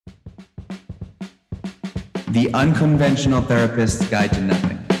The Unconventional Therapist's Guide to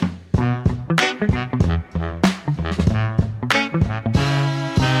Nothing.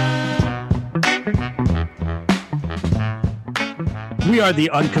 We are the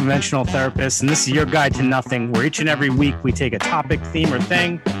Unconventional Therapists, and this is your guide to nothing, where each and every week we take a topic, theme, or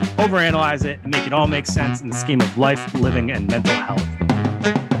thing, overanalyze it, and make it all make sense in the scheme of life, living, and mental health.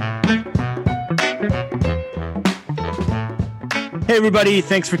 Hey, everybody.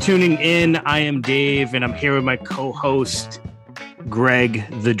 Thanks for tuning in. I am Dave, and I'm here with my co-host, Greg,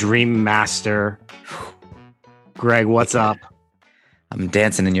 the Dream Master. Greg, what's up? I'm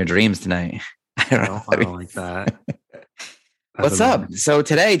dancing in your dreams tonight. I don't like that. What's up? So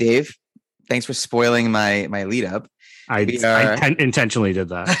today, Dave, thanks for spoiling my lead up. I intentionally did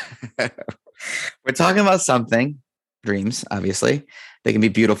that. We're talking about something, dreams, obviously. They can be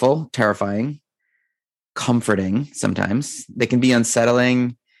beautiful, terrifying, comforting sometimes. They can be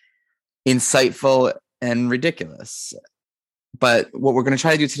unsettling, insightful, and ridiculous. But what we're going to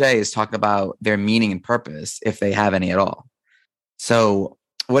try to do today is talk about their meaning and purpose, if they have any at all. So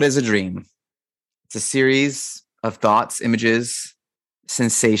what is a dream? It's a series of thoughts, images,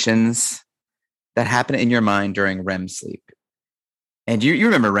 sensations that happen in your mind during REM sleep. And you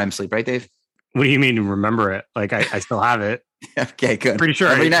remember REM sleep, right, Dave? What do you mean remember it? Like I still have it. Okay, good. Pretty sure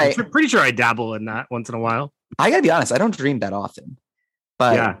Every night. I'm pretty sure I dabble in that once in a while. I gotta be honest, I don't dream that often.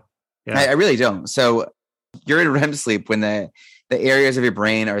 But yeah. I really don't. So you're in REM sleep when the areas of your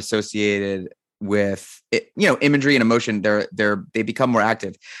brain are associated with imagery and emotion, they become more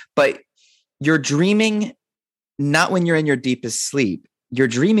active. But you're dreaming not when you're in your deepest sleep. You're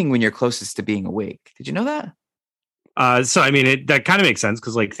dreaming when you're closest to being awake. Did you know that? So I mean, that kind of makes sense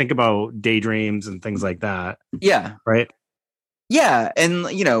because, like, think about daydreams and things like that. Yeah. Right. Yeah, and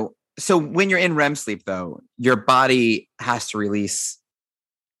so when you're in REM sleep, though, your body has to release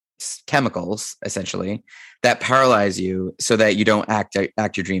chemicals essentially that paralyze you so that you don't act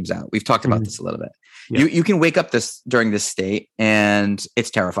your dreams out. We've talked about this a little bit. Yeah. You can wake up during this state, and it's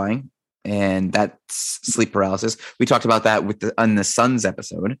terrifying. And that's sleep paralysis. We talked about that on the Suns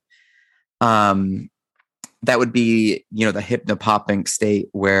episode. That would be, the hypnopompic state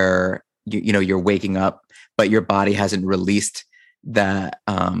where you're waking up, but your body hasn't released that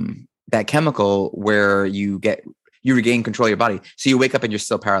chemical where you regain control of your body. So you wake up and you're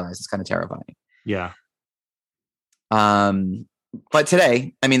still paralyzed. It's kind of terrifying. Yeah. But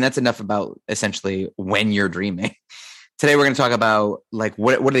today, I mean, that's enough about essentially when you're dreaming. Today, we're going to talk about, like,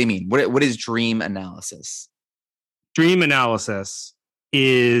 what do they mean? What is dream analysis? Dream analysis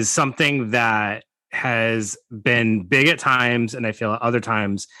is something that has been big at times, and I feel at other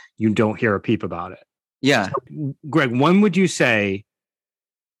times you don't hear a peep about it. Yeah. So, Greg, when would you say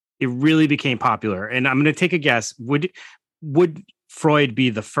it really became popular? And I'm going to take a guess. Would Freud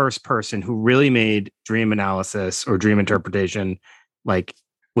be the first person who really made dream analysis or dream interpretation? Like,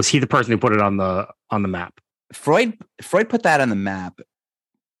 was he the person who put it on the map? Freud put that on the map.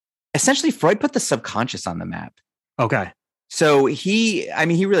 Essentially, Freud put the subconscious on the map. Okay. So he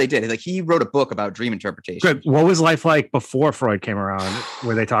really did. Like, he wrote a book about dream interpretation. Good. What was life like before Freud came around?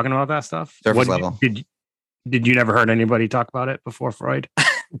 Were they talking about that stuff? Surface level. Did you never heard anybody talk about it before Freud?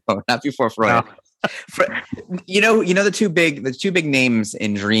 No, not before Freud. No. The two big names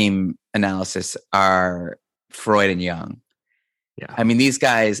in dream analysis are Freud and Jung. Yeah. I mean, these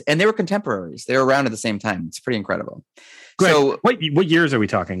guys, and they were contemporaries. They were around at the same time. It's pretty incredible. Greg, so what years are we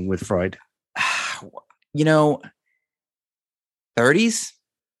talking with Freud? 30s.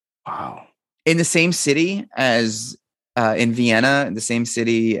 Wow. In the same city as in Vienna, in the same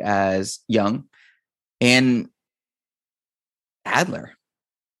city as Jung and Adler.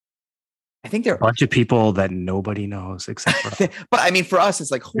 I think they're a bunch of people that nobody knows except for us. But I mean, for us,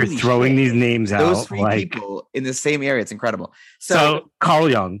 it's like, holy you're throwing these names out. Those three people in the same area. It's incredible. So Carl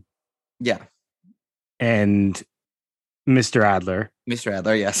Jung. Yeah. And Mr. Adler. Mr.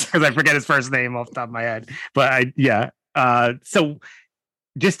 Adler, yes. Because I forget his first name off the top of my head. But so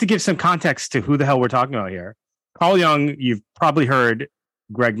just to give some context to who the hell we're talking about here, Carl Jung, you've probably heard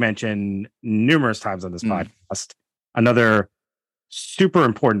Greg mention numerous times on this podcast. Another super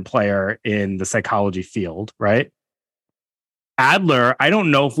important player in the psychology field, right? Adler, I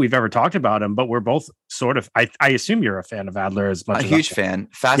don't know if we've ever talked about him, but we're both sort of, I assume you're a fan of Adler as much. A huge fan,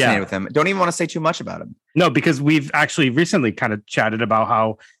 fascinated with him. Don't even want to say too much about him. No, because we've actually recently kind of chatted about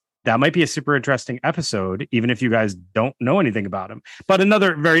how that might be a super interesting episode, even if you guys don't know anything about him. But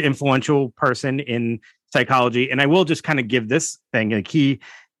another very influential person in psychology, and I will just kind of give this thing, like, he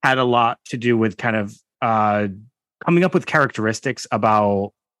had a lot to do with kind of coming up with characteristics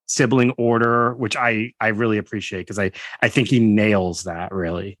about sibling order, which I really appreciate, because I think he nails that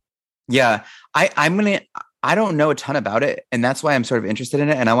really. Yeah, I'm gonna I don't know a ton about it, and that's why I'm sort of interested in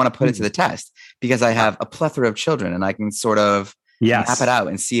it, and I want to put it to the test because I have a plethora of children, and I can sort of map it out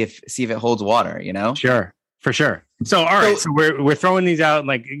and see if it holds water. You know, sure, for sure. So all right, so we're throwing these out,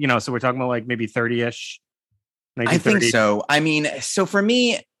 like, you know, so we're talking about like maybe 30-ish. I think so. I mean, so for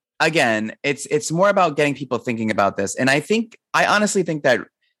me, again, it's more about getting people thinking about this, and I honestly think that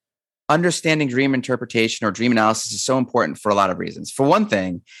understanding dream interpretation or dream analysis is so important for a lot of reasons. For one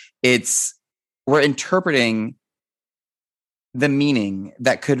thing, we're interpreting the meaning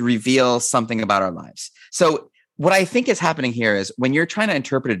that could reveal something about our lives. So what I think is happening here is when you're trying to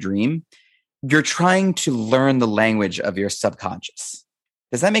interpret a dream, you're trying to learn the language of your subconscious.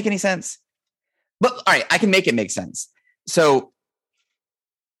 Does that make any sense? But all right, I can make it make sense. So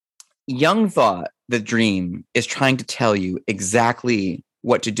Jung thought the dream is trying to tell you exactly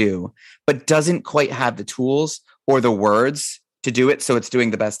what to do, but doesn't quite have the tools or the words to do it. So it's doing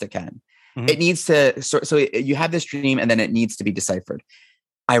the best it can. Mm-hmm. It needs to, so you have this dream and then it needs to be deciphered.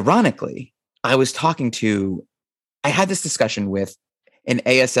 Ironically, I had this discussion with an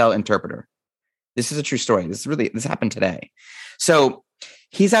ASL interpreter. This is a true story. This happened today. So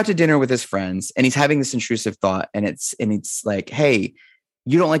he's out to dinner with his friends and he's having this intrusive thought and it's like, hey,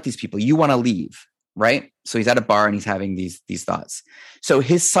 you don't like these people. You want to leave, right? So he's at a bar and he's having these thoughts. So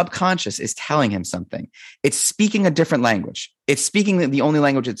his subconscious is telling him something. It's speaking a different language. It's speaking the only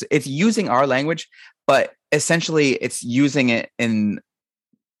language. It's using our language, but essentially it's using it in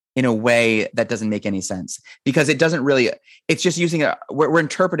a way that doesn't make any sense because it doesn't really, it's just using it. We're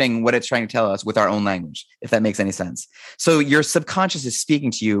interpreting what it's trying to tell us with our own language, if that makes any sense. So your subconscious is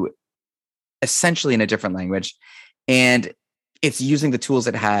speaking to you essentially in a different language and it's using the tools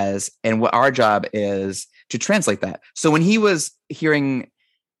it has. And what our job is to translate that. So when he was hearing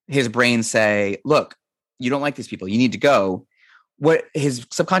his brain say, look, you don't like these people, you need to go. What his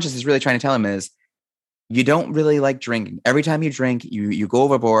subconscious is really trying to tell him is, you don't really like drinking. Every time you drink, you go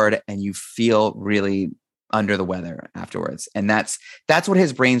overboard and you feel really under the weather afterwards. And that's what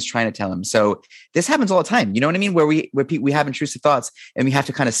his brain's trying to tell him. So this happens all the time. You know what I mean? Where we have intrusive thoughts and we have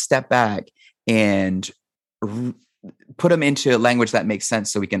to kind of step back and put them into a language that makes sense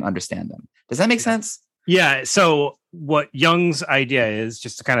so we can understand them. Does that make sense? Yeah. So what Jung's idea is,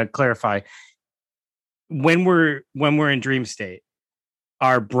 just to kind of clarify, when we're in dream state,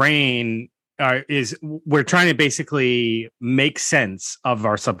 our brain we're trying to basically make sense of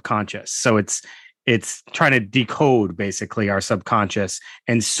our subconscious. So it's trying to decode basically our subconscious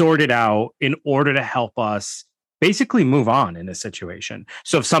and sort it out in order to help us basically move on in a situation.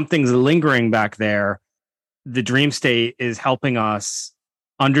 So if something's lingering back there, the dream state is helping us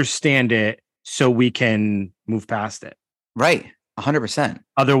understand it so we can move past it. Right. 100%.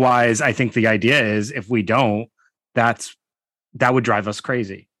 Otherwise, I think the idea is if we don't, that would drive us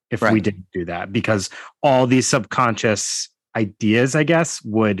crazy if we didn't do that, because all these subconscious ideas, I guess,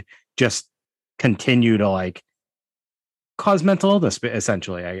 would just continue to like cause mental illness,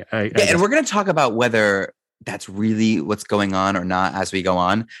 essentially. And we're going to talk about whether that's really what's going on or not as we go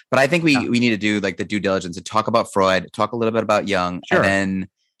on. But I think we need to do like the due diligence and talk about Freud, talk a little bit about Jung. Sure. And then,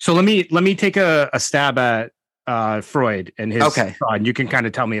 so let me take a stab at Freud and his thought, and you can kind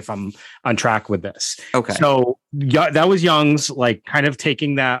of tell me if I'm on track with this. Okay. So that was Jung's like kind of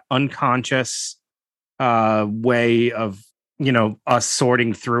taking that unconscious way of, you know, us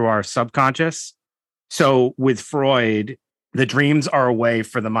sorting through our subconscious. So with Freud, the dreams are a way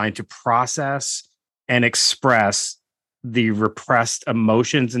for the mind to process and express the repressed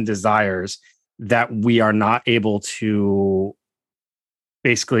emotions and desires that we are not able to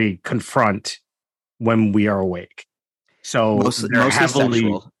basically confront when we are awake. So they're heavily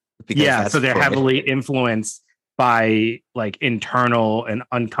sexual, so they're heavily influenced by like internal and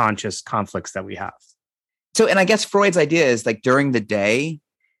unconscious conflicts that we have. So, and I guess Freud's idea is like during the day,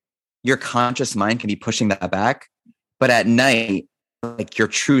 your conscious mind can be pushing that back, but at night, like your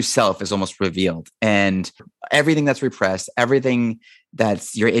true self is almost revealed, and everything that's repressed, everything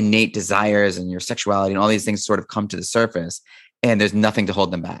that's your innate desires and your sexuality and all these things sort of come to the surface, and there's nothing to hold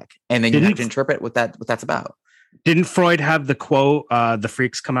them back. And then you have to interpret what that's about. Didn't Freud have the quote, "The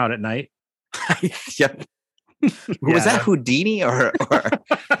freaks come out at night"? Yep. Was that Houdini or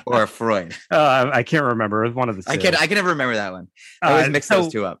Freud? I can't remember. It was one of the two. I can never remember that one. I always mix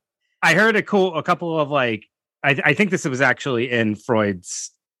those two up. I heard a couple of like, I think this was actually in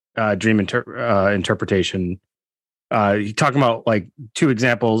Freud's dream interpretation. You're talking about like two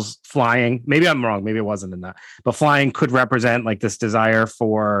examples, flying. Maybe I'm wrong. Maybe it wasn't in that. But flying could represent like this desire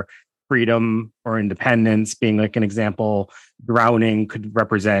for freedom or independence, being like an example. Drowning could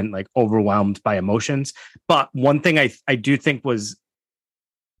represent like overwhelmed by emotions. But one thing I do think was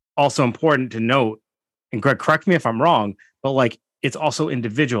also important to note and Greg, correct me if I'm wrong, but like it's also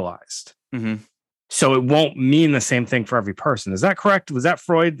individualized. Mm-hmm. So it won't mean the same thing for every person. Is that correct? Was that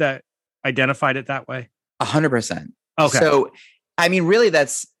Freud that identified it that way? 100%. Okay. So, I mean, really,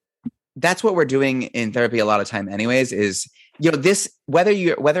 that's what we're doing in therapy a lot of time anyways, is, this,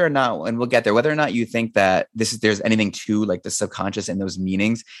 whether or not, and we'll get there, whether or not you think that there's anything to like the subconscious and those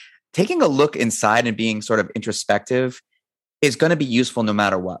meanings, taking a look inside and being sort of introspective is going to be useful no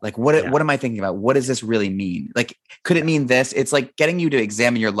matter what. Like, what am I thinking about? What does this really mean? Like, could it mean this? It's like getting you to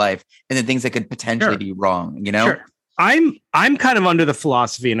examine your life and the things that could potentially be wrong, Sure. I'm kind of under the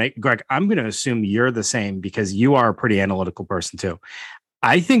philosophy, and Greg, I'm going to assume you're the same because you are a pretty analytical person too.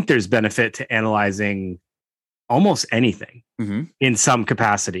 I think there's benefit to analyzing almost anything in some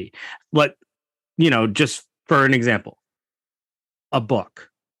capacity. But, just for an example, a book,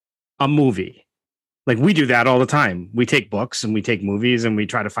 a movie. Like we do that all the time. We take books and we take movies and we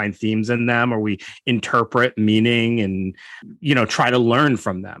try to find themes in them, or we interpret meaning and, try to learn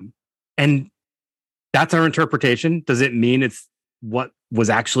from them. And that's our interpretation. Does it mean it's what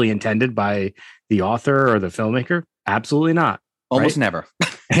was actually intended by the author or the filmmaker? Absolutely not. Almost never.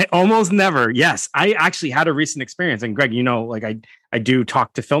 Almost never. Yes. I actually had a recent experience. And Greg, I do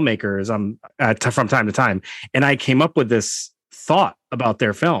talk to filmmakers from time to time. And I came up with this thought about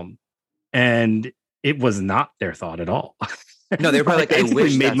their film. And it was not their thought at all. No, they were probably like, I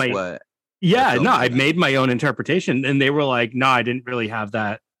wish that's what. Yeah, no, I made my own interpretation. And they were like, no, I didn't really have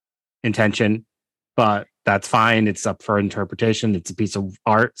that intention, but that's fine. It's up for interpretation. It's a piece of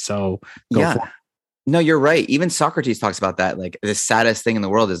art. So go for it. No, you're right. Even Socrates talks about that. Like the saddest thing in the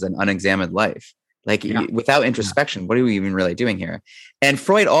world is an unexamined life. Like without introspection, what are we even really doing here? And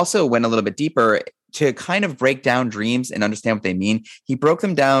Freud also went a little bit deeper to kind of break down dreams and understand what they mean. He broke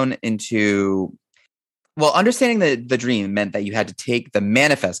them down into, understanding the dream meant that you had to take the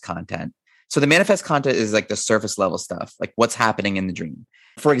manifest content. So the manifest content is like the surface level stuff, like what's happening in the dream.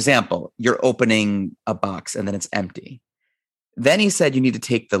 For example, you're opening a box and then it's empty. Then he said you need to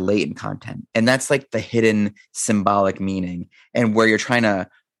take the latent content, and that's like the hidden symbolic meaning, and where you're trying to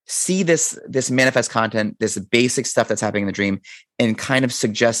see this manifest content, this basic stuff that's happening in the dream, and kind of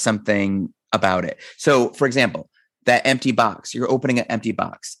suggest something about it. So, for example, that empty box, you're opening an empty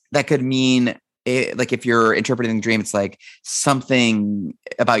box. That could mean, like if you're interpreting the dream, it's like something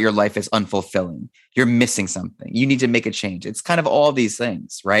about your life is unfulfilling. You're missing something. You need to make a change. It's kind of all these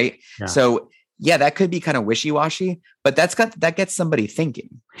things, right? Yeah. So, yeah, that could be kind of wishy-washy, but that gets somebody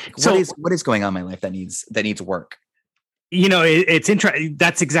thinking. What is going on in my life that needs work? It's interesting.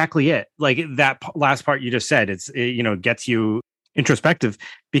 That's exactly it. Like that last part you just said, it gets you introspective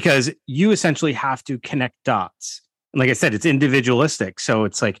because you essentially have to connect dots. And like I said, it's individualistic. So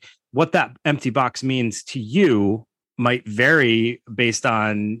it's like what that empty box means to you might vary based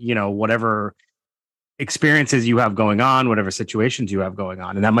on, whatever experiences you have going on, whatever situations you have going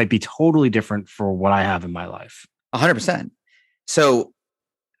on. And that might be totally different for what I have in my life. 100%. So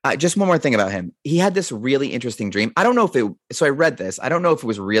just one more thing about him. He had this really interesting dream. I don't know so I read this. I don't know if it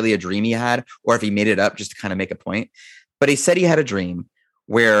was really a dream he had or if he made it up just to kind of make a point, but he said he had a dream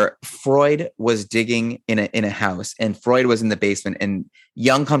where Freud was digging in a house and Freud was in the basement, and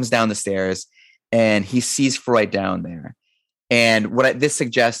Jung comes down the stairs and he sees Freud down there. And what this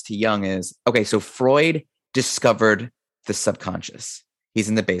suggests to Jung is, okay, so Freud discovered the subconscious. He's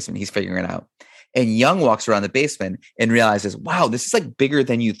in the basement. He's figuring it out. And Jung walks around the basement and realizes, wow, this is like bigger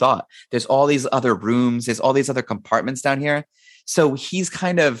than you thought. There's all these other rooms. There's all these other compartments down here. So he's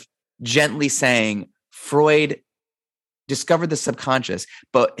kind of gently saying Freud discovered the subconscious,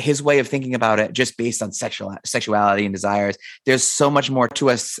 but his way of thinking about it just based on sexuality and desires. There's so much more to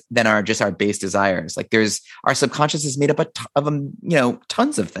us than our base desires. Like our subconscious is made up of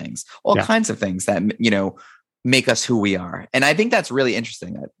tons of things, all kinds of things that, make us who we are. And I think that's really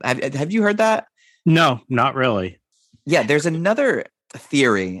interesting. Have you heard that? No, not really. Yeah. There's another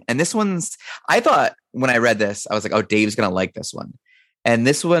theory. And this one's, I thought when I read this, I was like, oh, Dave's going to like this one. And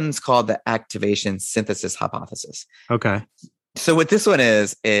this one's called the activation synthesis hypothesis. Okay. So what this one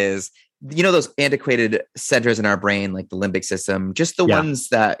is, those antiquated centers in our brain, like the limbic system, just the ones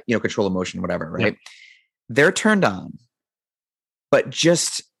that, control emotion, whatever, right? Yeah. They're turned on, but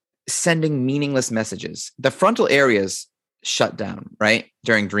just sending meaningless messages. The frontal areas shut down, right?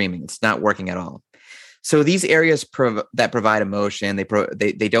 During dreaming. It's not working at all. So these areas that provide emotion,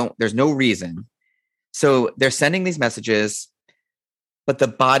 they don't, there's no reason. So they're sending these messages, but the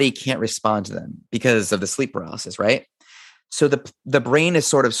body can't respond to them because of the sleep paralysis, right? So the brain is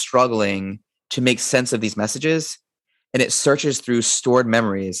sort of struggling to make sense of these messages, and it searches through stored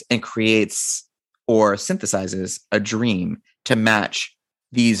memories and creates or synthesizes a dream to match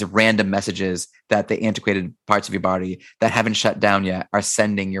these random messages that the antiquated parts of your body that haven't shut down yet are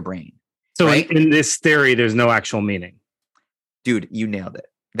sending your brain. So right? in this theory, there's no actual meaning. Dude, you nailed it.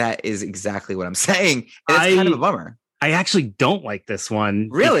 That is exactly what I'm saying. And it's kind of a bummer. I actually don't like this one.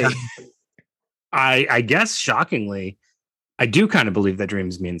 Really? I guess shockingly, I do kind of believe that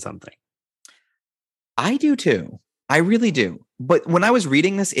dreams mean something. I do too. I really do. But when I was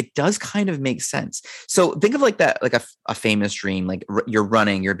reading this, it does kind of make sense. So think of like that, like a famous dream, like you're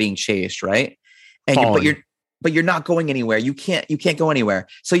running, you're being chased, right? And but you're not going anywhere. You can't go anywhere.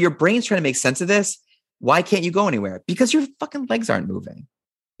 So your brain's trying to make sense of this. Why can't you go anywhere? Because your fucking legs aren't moving.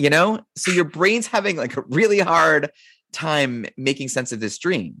 You know? So your brain's having like a really hard time making sense of this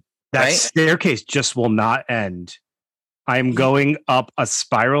dream. That right? staircase just will not end. I'm going up a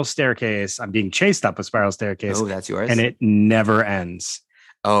spiral staircase. I'm being chased up a spiral staircase. Oh, that's yours. And it never ends.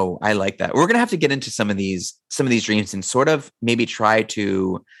 Oh, I like that. We're gonna have to get into some of these dreams and sort of maybe try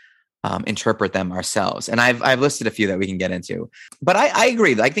to interpret them ourselves. And I've listed a few that we can get into. But I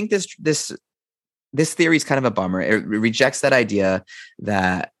agree. I think this theory is kind of a bummer. It rejects that idea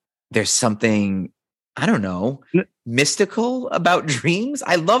that there's something, I don't know, mystical about dreams.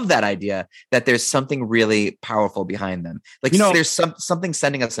 I love that idea that there's something really powerful behind them. Like, there's something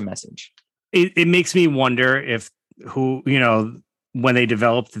sending us a message. It makes me wonder if when they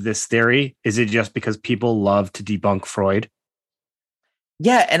developed this theory, is it just because people love to debunk Freud?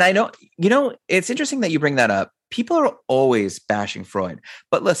 Yeah. And I know, it's interesting that you bring that up. People are always bashing Freud.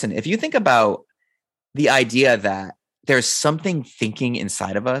 But listen, if you think about the idea that there's something thinking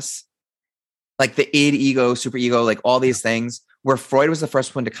inside of us, like the id, ego, superego, like all these things, where Freud was the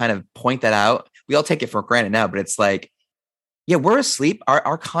first one to kind of point that out. We all take it for granted now, but it's like, yeah, we're asleep.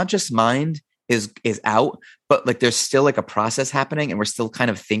 Our conscious mind is out, but like there's still like a process happening and we're still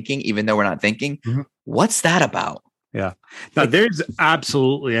kind of thinking, even though we're not thinking. Mm-hmm. What's that about? Yeah. Now there's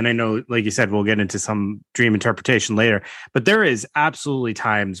absolutely, and I know, like you said, we'll get into some dream interpretation later, but there is absolutely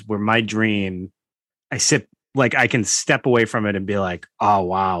times where my dream, I can step away from it and be like, oh,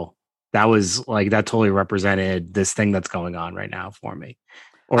 wow. That was like, that totally represented this thing that's going on right now for me.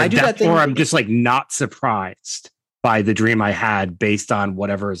 Or I'm just like not surprised by the dream I had based on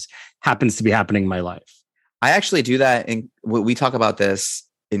whatever happens to be happening in my life. I actually do that. And we talk about this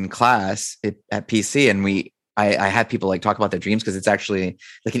in class at PC, and I had people like talk about their dreams because it's actually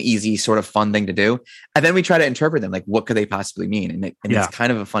like an easy sort of fun thing to do. And then we try to interpret them. Like, what could they possibly mean? And it's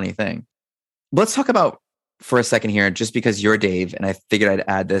kind of a funny thing. Let's talk about for a second here, just because you're Dave, and I figured I'd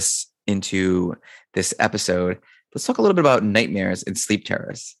add this into this episode. Let's talk a little bit about nightmares and sleep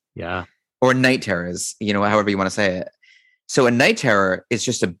terrors. Yeah. Or night terrors, however you want to say it. So a night terror is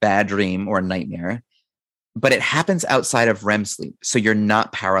just a bad dream or a nightmare, but it happens outside of REM sleep. So you're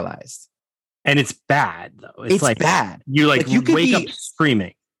not paralyzed. And it's bad though. It's like bad. You wake up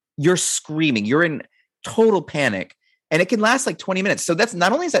screaming. You're screaming. You're in total panic. And it can last like 20 minutes. So that's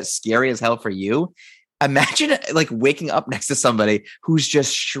not only is that scary as hell for you. Imagine like waking up next to somebody who's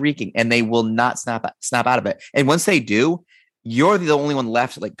just shrieking and they will not snap out of it. And once they do, you're the only one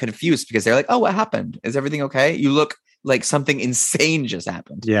left like confused because they're like, oh, what happened? Is everything okay? You look like something insane just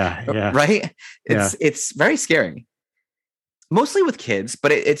happened. Yeah. Right? It's very scary. Mostly with kids,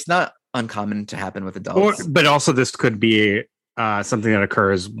 but it's not uncommon to happen with adults. But also this could be something that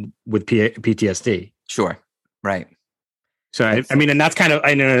occurs with PTSD. Sure. Right. So I mean, and that's kind of,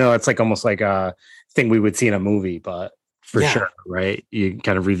 I know it's like almost like a thing we would see in a movie, but for sure, right? You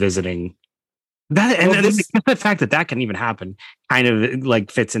kind of revisiting that, and then the fact that can even happen kind of like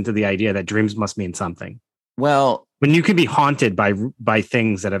fits into the idea that dreams must mean something. Well, when you can be haunted by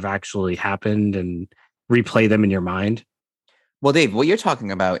things that have actually happened and replay them in your mind. Well, Dave, what you're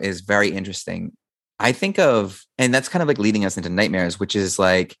talking about is very interesting. I think of, and that's kind of like leading us into nightmares, which is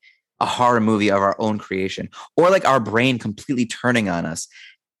like a horror movie of our own creation, or like our brain completely turning on us,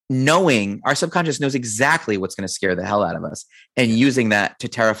 knowing our subconscious knows exactly what's going to scare the hell out of us and using that to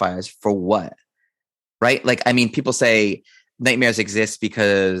terrify us for what? Right? Like, I mean, people say nightmares exist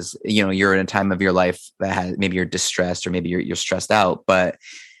because, you're in a time of your life that has, maybe you're distressed or maybe you're stressed out, but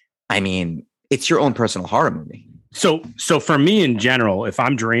I mean, it's your own personal horror movie. So for me in general, if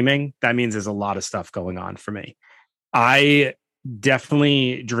I'm dreaming, that means there's a lot of stuff going on for me. I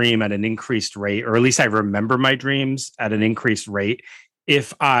definitely dream at an increased rate, or at least I remember my dreams at an increased rate.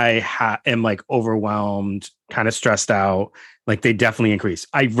 If I am like overwhelmed, kind of stressed out, like they definitely increase.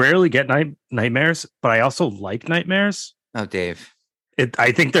 I rarely get nightmares, but I also like nightmares. Oh, Dave.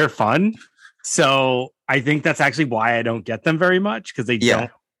 I think they're fun. So I think that's actually why I don't get them very much, because they don't.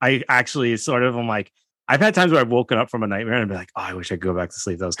 I actually sort of, I'm like, I've had times where I've woken up from a nightmare and be like, oh, I wish I could go back to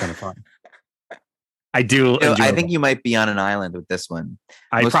sleep. That was kind of fun. I do. I think you might be on an island with this one.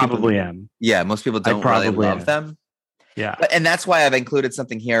 I probably am. Yeah, most people don't really love them. Yeah. And that's why I've included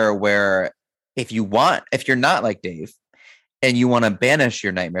something here where if you're not like Dave and you want to banish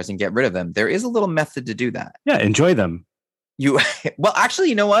your nightmares and get rid of them, there is a little method to do that. Yeah, enjoy them. Well, actually,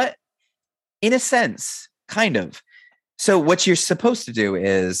 you know what? In a sense, kind of. So what you're supposed to do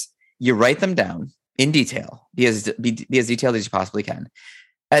is you write them down in detail, be as detailed as you possibly can.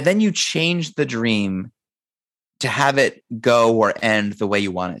 And then you change the dream to have it go or end the way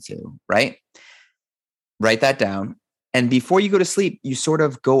you want it to, right? Write that down. And before you go to sleep, you sort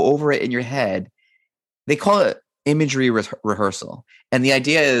of go over it in your head. They call it imagery rehearsal. And the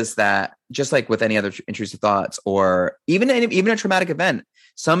idea is that just like with any other intrusive thoughts or even a traumatic event,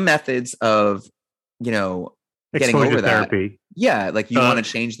 some methods of, getting over therapy. That. Yeah. Like you want to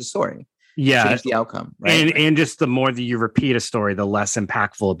change the story. Yeah. Change the outcome. Right. And just the more that you repeat a story, the less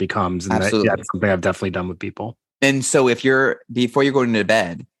impactful it becomes. And that's something I've definitely done with people. And so before you're going to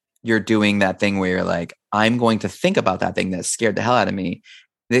bed, you're doing that thing where you're like, I'm going to think about that thing that scared the hell out of me.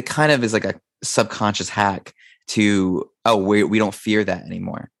 It kind of is like a subconscious hack to, we don't fear that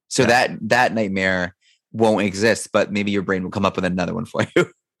anymore. So that nightmare won't exist, but maybe your brain will come up with another one for you.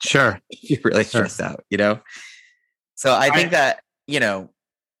 Sure. If you're really stressed out, So I think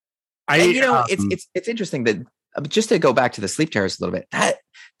it's interesting that just to go back to the sleep terrors a little bit,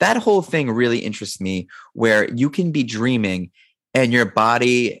 that whole thing really interests me where you can be dreaming and your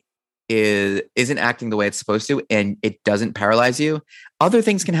body isn't acting the way it's supposed to and it doesn't paralyze you. Other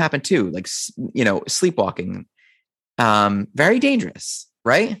things can happen too, like, sleepwalking. Very dangerous,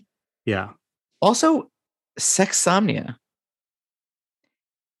 right? Yeah. Also, sexsomnia.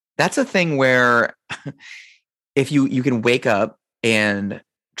 That's a thing where if you can wake up and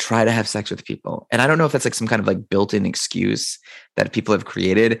try to have sex with people. And I don't know if that's like some kind of like built-in excuse that people have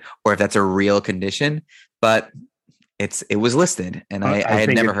created or if that's a real condition, but it was listed and I had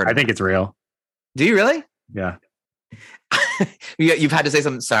never heard of it. I think it's real. Do you really? Yeah. You've had to say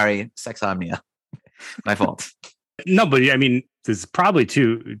something. Sorry, sexsomnia. My fault. No, but I mean, there's probably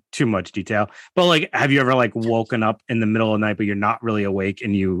too much detail. But like, have you ever like woken up in the middle of the night, but you're not really awake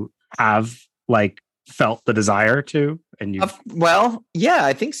and you have like felt the desire to? And you well, yeah,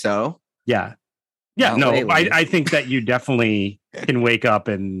 I think so. Yeah. Yeah. No, I think that you definitely can wake up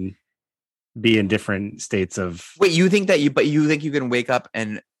and be in different states of. Wait, you think you can wake up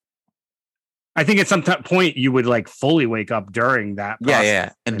and. I think at some point you would like fully wake up during that process.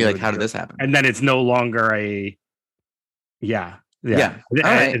 Yeah. And be like, how did this happen? And then it's no longer a. Yeah. All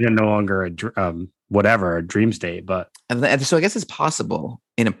right. And then no longer a dream state, but. And so I guess it's possible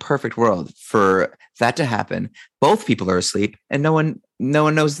in a perfect world for that to happen. Both people are asleep and no one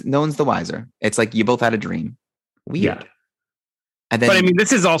knows, no one's the wiser. It's like you both had a dream. Weird. Yeah. And then, but I mean,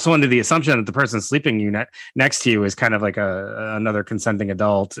 this is also under the assumption that the person sleeping next to you is kind of like another consenting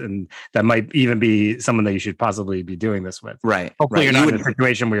adult, and that might even be someone that you should possibly be doing this with. Right. Hopefully, you're not in a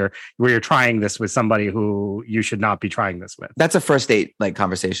situation where you're trying this with somebody who you should not be trying this with. That's a first date like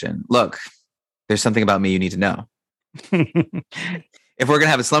conversation. Look, there's something about me you need to know. If we're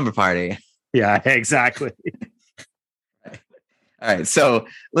gonna have a slumber party. Yeah, exactly. All right. So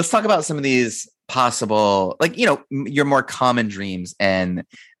let's talk about some of these possible, like, your more common dreams and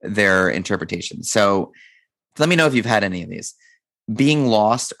their interpretation. So let me know if you've had any of these. Being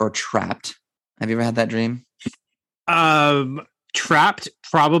lost or trapped. Have you ever had that dream? Trapped,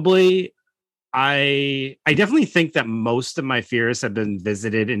 probably. I definitely think that most of my fears have been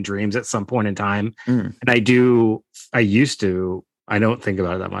visited in dreams at some point in time. And I don't think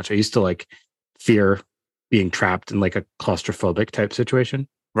about it that much. I used to like fear being trapped in like a claustrophobic type situation.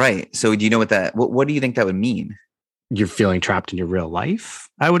 Right. So do you know what do you think that would mean? You're feeling trapped in your real life,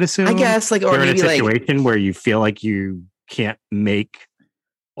 I would assume. I guess or you're maybe in a situation where you feel like you can't make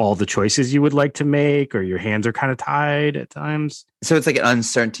all the choices you would like to make, or your hands are kind of tied at times. So it's like an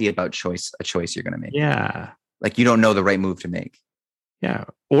uncertainty about a choice you're going to make. Yeah. Like you don't know the right move to make. Yeah.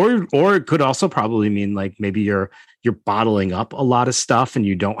 Or it could also probably mean like maybe you're bottling up a lot of stuff and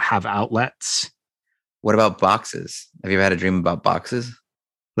you don't have outlets. What about boxes? Have you ever had a dream about boxes?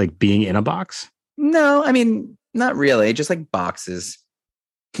 Like being in a box? No, I mean, not really. Just like boxes.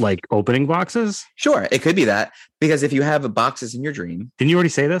 Like opening boxes? Sure. It could be that. Because if you have boxes in your dream. Didn't you already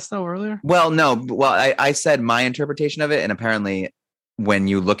say this though earlier? Well, no. Well, I said my interpretation of it. And apparently when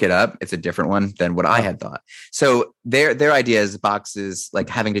you look it up, it's a different one than what I had thought. So their idea is boxes like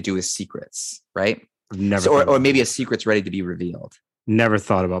having to do with secrets, right? Or maybe a secret's ready to be revealed. Never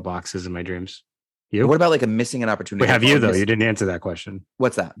thought about boxes in my dreams. You? What about like a missing an opportunity? Wait, have you though? You didn't answer that question.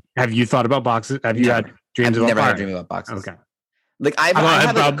 What's that? Have you thought about boxes? Have you had dreams about never had a dream about boxes. Okay. Like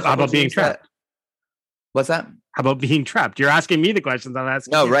how about being trapped? What's that? How about being trapped? You're asking me the questions I'm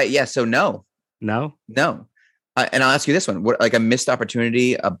asking. No, you. right. Yeah. So no. No. And I'll ask you this one. What, like a missed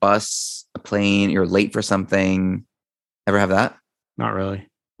opportunity, a bus, a plane, you're late for something. Ever have that? Not really.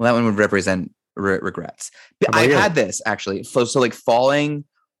 Well, that one would represent regrets. How about I've you? had this actually. So like falling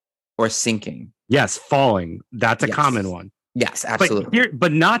or sinking. Yes, falling. That's a Yes. common one. Yes, absolutely.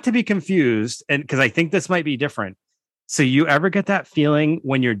 But not to be confused, and because I think this might be different. So you ever get that feeling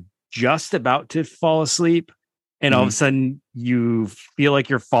when you're just about to fall asleep, and all of a sudden you feel like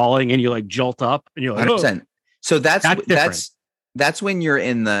you're falling, and you like jolt up, and you're like, 100%. So that's different. that's when you're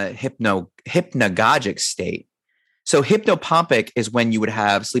in the hypnagogic state. So hypnopompic is when you would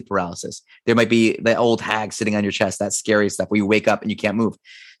have sleep paralysis. There might be the old hag sitting on your chest, that scary stuff where you wake up and you can't move.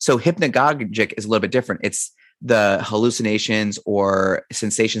 So hypnagogic is a little bit different. It's the hallucinations or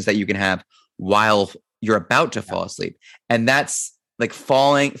sensations that you can have while you're about to fall asleep. And that's like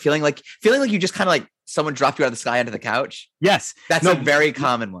feeling like you just kind of like someone dropped you out of the sky onto the couch. Yes. That's a very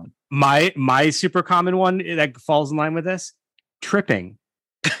common one. My super common one that falls in line with this, tripping.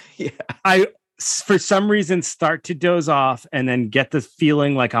 Yeah. I, for some reason, start to doze off and then get the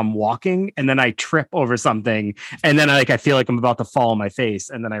feeling like I'm walking, and then I trip over something, and then I feel like I'm about to fall on my face,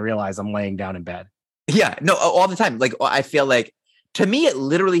 and then I realize I'm laying down in bed. Yeah, no, all the time. Like I feel like, to me, it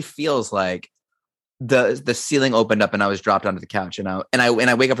literally feels like the ceiling opened up and I was dropped onto the couch, and I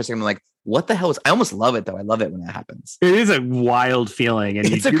wake up for a second. I'm like, what the hell is? I almost love it though. I love it when that happens. It is a wild feeling,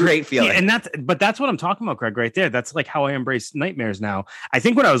 and it's a great feeling. And that's what I'm talking about, Greg. Right there. That's like how I embrace nightmares now. I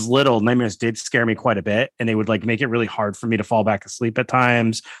think when I was little, nightmares did scare me quite a bit, and they would like make it really hard for me to fall back asleep at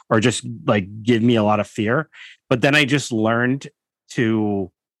times, or just like give me a lot of fear. But then I just learned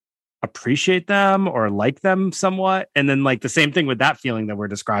to appreciate them or like them somewhat, and then like the same thing with that feeling that we're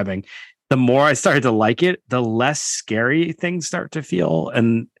describing. The more I started to like it, the less scary things start to feel.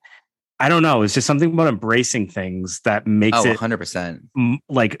 And I don't know, it's just something about embracing things that makes it 100%.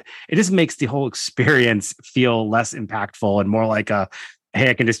 Like it just makes the whole experience feel less impactful and more like hey,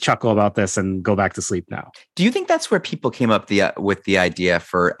 I can just chuckle about this and go back to sleep now. Do you think that's where people came up with the idea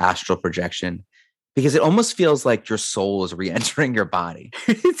for astral projection? Because it almost feels like your soul is re-entering your body.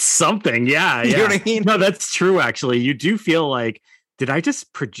 It's something. Yeah. You know what I mean? No, that's true. Actually, you do feel like, did I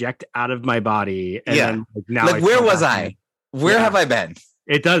just project out of my body? And then, like, now like, where was I? Where have I been?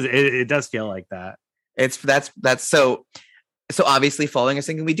 It does. It does feel like that. That's so obviously falling or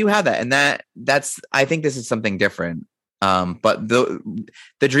sinking, we do have that. And that's, I think this is something different. But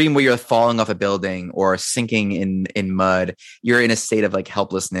the dream where you're falling off a building or sinking in mud, you're in a state of like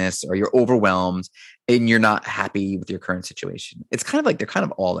helplessness, or you're overwhelmed and you're not happy with your current situation. It's kind of like, they're kind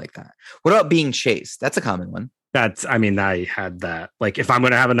of all like that. What about being chased? That's a common one. I had that. Like, if I'm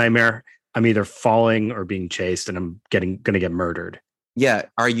going to have a nightmare, I'm either falling or being chased, and I'm going to get murdered. Yeah.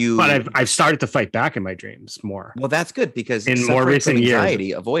 Are you? But I've started to fight back in my dreams more. Well, that's good, because in more recent anxiety,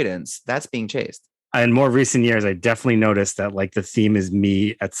 years, avoidance, that's being chased. In more recent years, I definitely noticed that like the theme is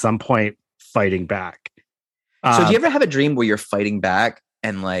me at some point fighting back. So do you ever have a dream where you're fighting back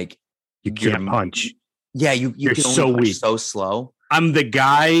and like you can't punch? Yeah, you're can so only punch weak, so slow. I'm the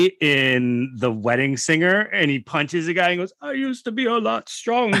guy in The Wedding Singer, and he punches a guy and goes, "I used to be a lot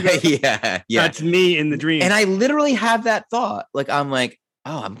stronger." yeah. That's me in the dream. And I literally have that thought. Like, I'm like,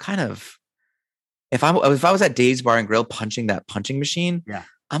 oh, I'm kind of, if I was at Dave's Bar and Grill punching that punching machine, yeah,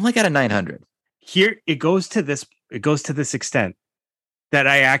 I'm like at a 900. Here it goes to this extent that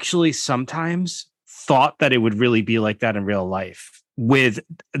I actually sometimes thought that it would really be like that in real life with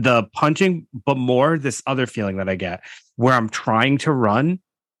the punching, but more this other feeling that I get where I'm trying to run,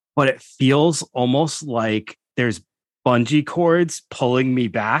 but it feels almost like there's bungee cords pulling me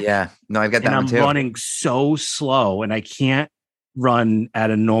back. Yeah, no, I've got that one too. I'm running so slow and I can't run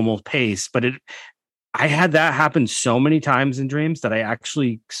at a normal pace, but I had that happen so many times in dreams that I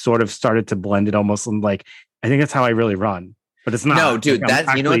actually sort of started to blend it almost like, I think that's how I really run, but it's not. No, dude, like,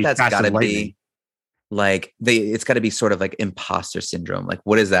 that's, you know what that's got to lightning. be? Like it's got to be sort of like imposter syndrome. Like,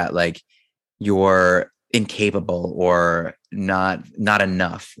 what is that? Like, you're incapable or not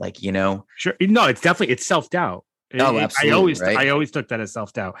enough. Like, you know? Sure. No, it's self-doubt. Oh, absolutely. I always took that as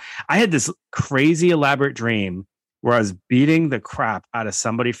self-doubt. I had this crazy elaborate dream where I was beating the crap out of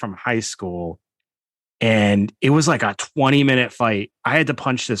somebody from high school. And it was like a 20-minute fight. I had to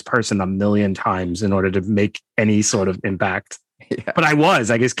punch this person 1,000,000 times in order to make any sort of impact. Yeah. But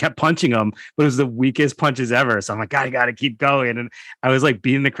I just kept punching them, but it was the weakest punches ever. So I'm like, I got to keep going. And I was like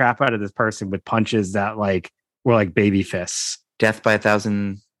beating the crap out of this person with punches that like were like baby fists. Death by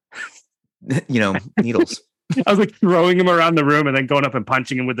 1,000, needles. I was like throwing him around the room and then going up and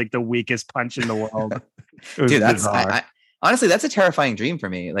punching him with like the weakest punch in the world. Dude, honestly, that's a terrifying dream for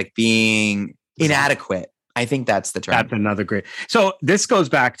me. Like being Inadequate. I think that's the term. That's another great. So this goes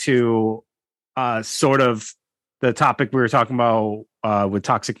back to sort of the topic we were talking about with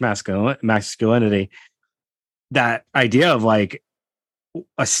toxic masculinity. That idea of like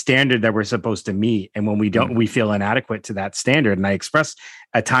a standard that we're supposed to meet, and when we don't, we feel inadequate to that standard. And I expressed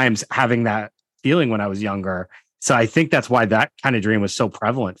at times having that feeling when I was younger. So I think that's why that kind of dream was so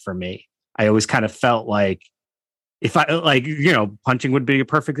prevalent for me. I always kind of felt like if I like, punching would be a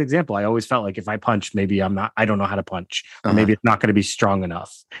perfect example. I always felt like if I punch, maybe I don't know how to punch, or maybe it's not going to be strong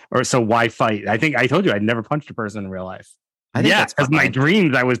enough. Or so why fight? I think I told you I'd never punched a person in real life. I think because my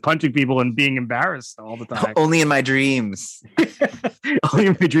dreams, I was punching people and being embarrassed all the time. Only in my dreams. Only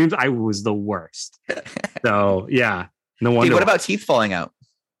in my dreams, I was the worst. So yeah, no wonder. Hey, what about teeth falling out?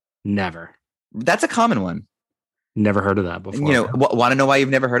 Never. That's a common one. Never heard of that before. Want to know why you've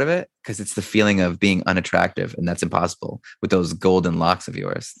never heard of it? Because it's the feeling of being unattractive, and that's impossible with those golden locks of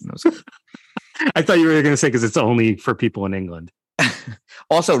yours. I thought you were going to say because it's only for people in England.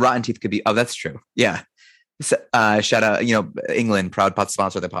 Also, rotten teeth could be. Oh, that's true. Yeah. Shout out, England, proud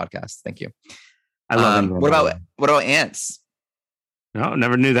sponsor of the podcast. Thank you. I love England. What about ants? No,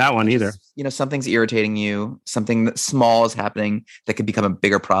 never knew that one either. Something's irritating you. Something that small is happening that could become a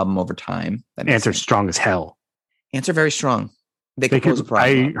bigger problem over time. Ants are strong as hell. Ants are very strong. They could pose a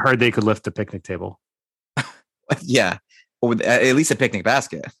problem. I heard they could lift a picnic table. Yeah, or at least a picnic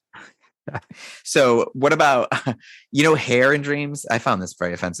basket. So what about, hair in dreams? I found this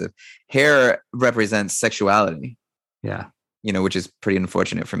very offensive. Hair represents sexuality. Yeah. Which is pretty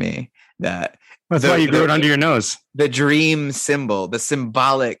unfortunate for me. That's why you grew it under your nose. The dream symbol, the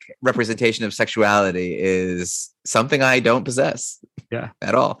symbolic representation of sexuality is something I don't possess. Yeah.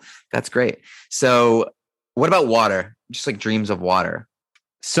 At all. That's great. So what about water? Just like dreams of water.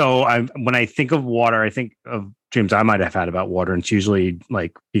 So when I think of water, I think of dreams I might have had about water, and it's usually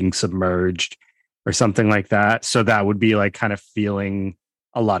like being submerged or something like that. So that would be like kind of feeling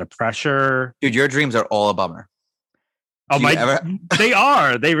a lot of pressure. Dude, your dreams are all a bummer. They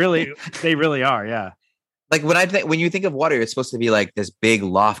are. They really are. Yeah. Like when you think of water, it's supposed to be like this big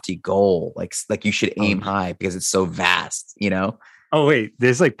lofty goal. Like you should aim high because it's so vast, Oh wait,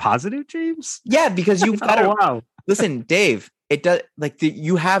 there's like positive dreams? Yeah, because you've got to wow. Listen, Dave, it does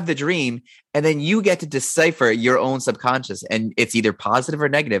you have the dream and then you get to decipher your own subconscious, and it's either positive or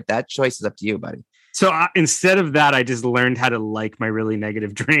negative. That choice is up to you, buddy. So instead of that, I just learned how to like my really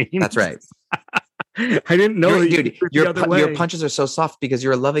negative dreams. That's right. I didn't know, dude. Your punches are so soft because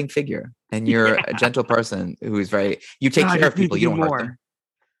you're a loving figure and you're a gentle person who's you take care of people. You don't hurt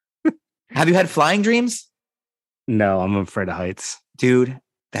them. Have you had flying dreams? No, I'm afraid of heights. Dude,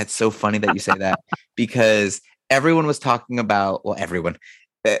 that's so funny that you say that because everyone was talking about, everyone,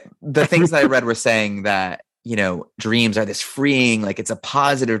 the things that I read were saying that, dreams are this freeing, like it's a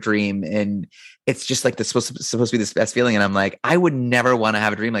positive dream. And it's just like supposed to be this best feeling. And I'm like, I would never want to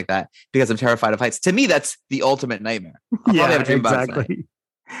have a dream like that because I'm terrified of heights. To me, that's the ultimate nightmare. Yeah, exactly.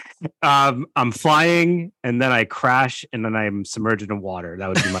 I'm flying and then I crash and then I'm submerged in water. That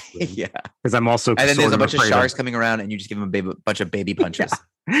would be my dream. Yeah. Because I'm also and then there's a bunch of sharks coming around and you just give them a bunch of baby punches.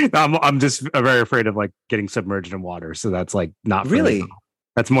 Yeah. I'm just very afraid of like getting submerged in water. So that's like not really.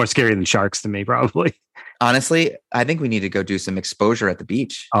 That's more scary than sharks to me, probably. Honestly, I think we need to go do some exposure at the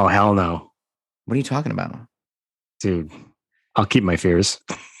beach. Oh, hell no. What are you talking about? Dude, I'll keep my fears.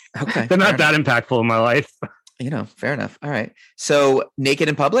 Okay. They're not that impactful in my life. Fair enough. All right. So naked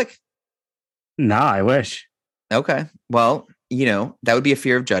in public? Nah, I wish. Okay. Well, that would be a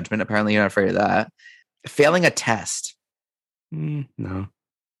fear of judgment. Apparently you're not afraid of that. Failing a test. No.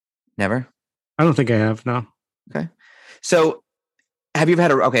 Never? I don't think I have, no. Okay. So have you ever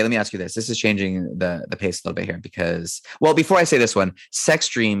had okay, let me ask you this. This is changing the pace a little bit here because, before I say this one, sex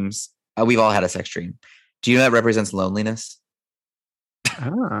dreams, we've all had a sex dream. Do you know that represents loneliness?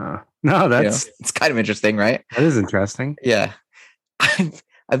 No, that's it's kind of interesting, right? That is interesting. Yeah.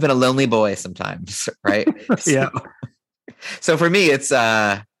 I've been a lonely boy sometimes, right? Yeah. So for me, it's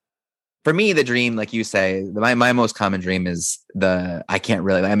the dream, like you say, my most common dream is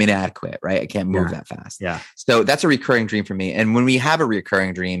I'm inadequate, right? I can't move that fast. Yeah. So that's a recurring dream for me. And when we have a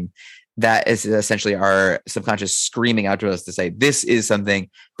recurring dream, that is essentially our subconscious screaming out to us to say, this is something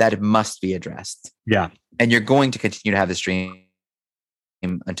that must be addressed. Yeah. And you're going to continue to have this dream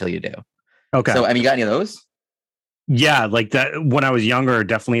until you do. Okay. So, you got any of those? Yeah. Like that when I was younger,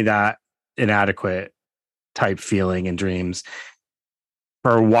 definitely that inadequate type feeling in dreams.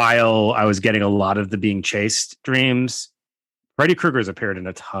 For a while, I was getting a lot of the being chased dreams. Freddy Krueger's appeared in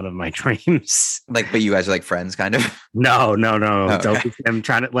a ton of my dreams. But you guys are like friends, kind of? No. Oh, okay. I'm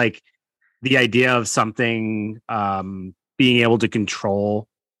trying to the idea of something being able to control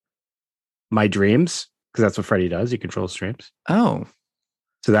my dreams, because that's what Freddie does. He controls dreams. Oh,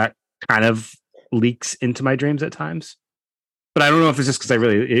 So that kind of leaks into my dreams at times. But I don't know if it's just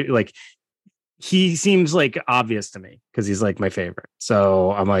because like, he seems like obvious to me because he's like my favorite.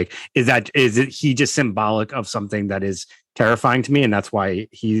 So I'm like, is it he just symbolic of something that is terrifying to me and that's why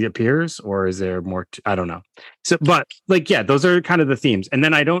he appears, or is there more I don't know. So but like, yeah, those are kind of the themes. And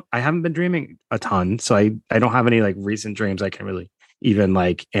then I haven't been dreaming a ton, so I don't have any like recent dreams I can really even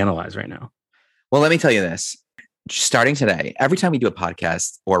like analyze right now. well, let me tell you this. Starting today, every time we do a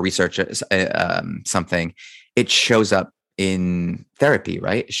podcast or research something, it shows up in therapy,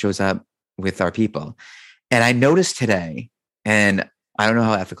 right? It shows up with our people. And I noticed today, and I don't know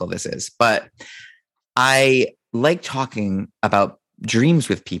how ethical this is, but I like talking about dreams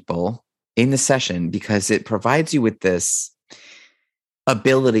with people in the session because it provides you with this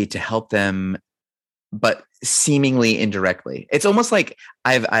ability to help them, but seemingly indirectly. It's almost like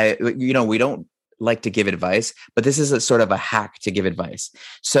we don't like to give advice, but this is a sort of a hack to give advice.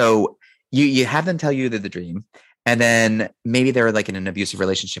 So you have them tell you the dream. And then maybe they're like in an abusive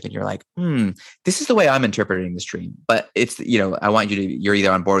relationship and you're like, this is the way I'm interpreting this dream. But it's, I want you're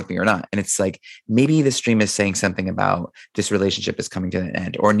either on board with me or not. And it's like, maybe this dream is saying something about this relationship is coming to an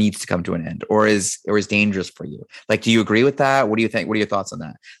end or needs to come to an end or is dangerous for you. Like, do you agree with that? What do you think? What are your thoughts on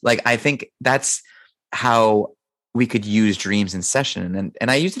that? Like, I think that's how we could use dreams in session.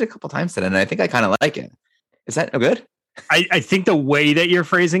 And I used it a couple times today and I think I kind of like it. Is that good? I think the way that you're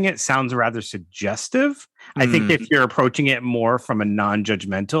phrasing it sounds rather suggestive. I think if you're approaching it more from a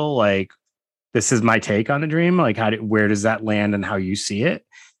non-judgmental, like, this is my take on the dream, like where does that land and how you see it,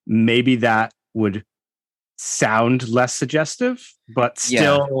 maybe that would sound less suggestive. But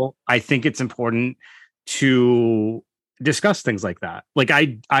still, I think it's important to discuss things like that. Like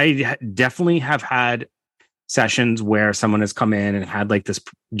I definitely have had sessions where someone has come in and had like this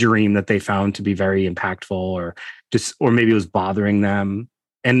dream that they found to be very impactful or maybe it was bothering them.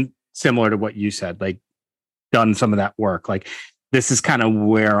 And similar to what you said, like done some of that work. Like, this is kind of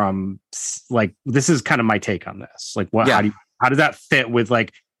where I'm like, this is kind of my take on this. Like how does that fit with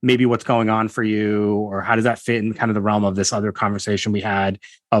like maybe what's going on for you? Or how does that fit in kind of the realm of this other conversation we had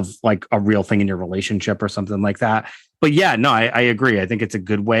of like a real thing in your relationship or something like that? But yeah, no, I agree. I think it's a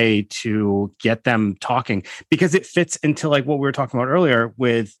good way to get them talking because it fits into like what we were talking about earlier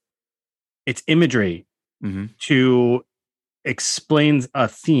with its imagery to explain a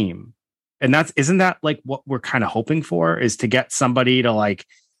theme. And isn't that like what we're kind of hoping for, is to get somebody to like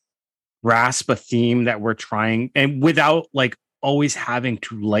grasp a theme that we're trying, and without like always having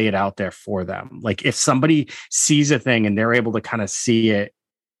to lay it out there for them. Like, if somebody sees a thing and they're able to kind of see it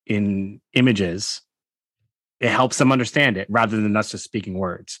in images, it helps them understand it rather than us just speaking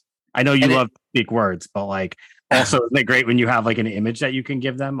words. I know you love to speak words, but like, also, isn't it great when you have like an image that you can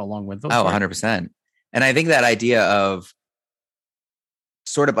give them along with those? 100%. And I think that idea of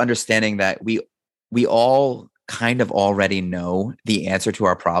sort of understanding that we all kind of already know the answer to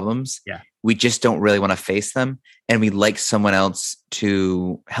our problems. Yeah. We just don't really want to face them. And we like someone else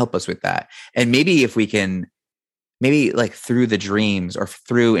to help us with that. And maybe if we can, maybe like through the dreams or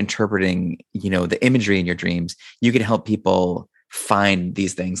through interpreting, the imagery in your dreams, you can help people find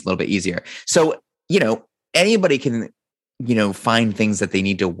these things a little bit easier. So, anybody can, find things that they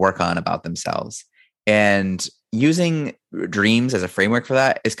need to work on about themselves. And using dreams as a framework for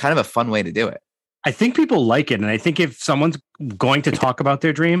that is kind of a fun way to do it. I think people like it. And I think if someone's going to talk about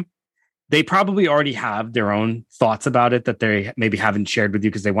their dream, they probably already have their own thoughts about it that they maybe haven't shared with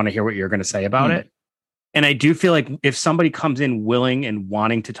you because they want to hear what you're going to say about it. And I do feel like if somebody comes in willing and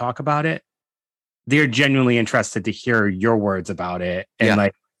wanting to talk about it, they're genuinely interested to hear your words about it. And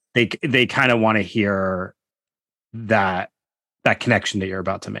like they kind of want to hear that connection that you're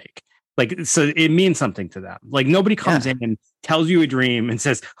about to make. Like, so it means something to them. Like, nobody comes in and tells you a dream and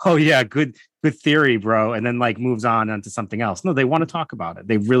says, "Oh yeah, good theory, bro," and then like moves on onto something else. No, they want to talk about it.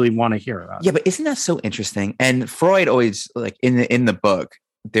 They really want to hear about it. Yeah, but isn't that so interesting? And Freud always, like, in the book,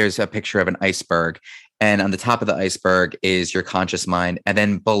 there's a picture of an iceberg, and on the top of the iceberg is your conscious mind, and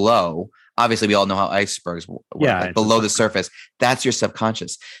then below, obviously we all know how icebergs work. Yeah, like below the surface, that's your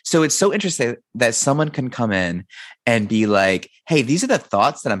subconscious. So it's so interesting that someone can come in and be like, "Hey, these are the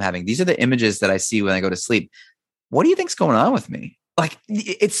thoughts that I'm having. These are the images that I see when I go to sleep. What do you think's going on with me?" Like,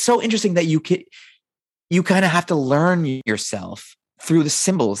 it's so interesting that you kind of have to learn yourself through the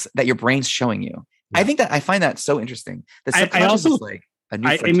symbols that your brain's showing you. Yeah. I find that so interesting. I also is like a new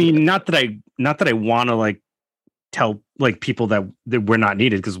I mean, not that I want to like tell like people that we're not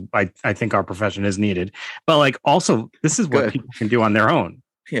needed, because I think our profession is needed, but like also this is what people can do on their own.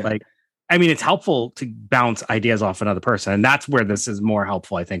 Yeah. Like, I mean, it's helpful to bounce ideas off another person, and that's where this is more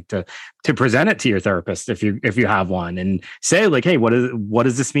helpful, I think, to present it to your therapist if you have one, and say like, hey, what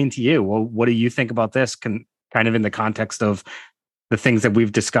does this mean to you? Well, what do you think about this? Kind of in the context of the things that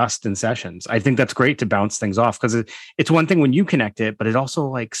we've discussed in sessions. I think that's great to bounce things off, because it's one thing when you connect it, but it also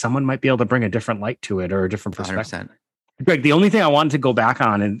like someone might be able to bring a different light to it or a different perspective. 100%. Greg, the only thing I wanted to go back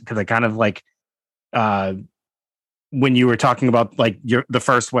on, and because I kind of like when you were talking about like the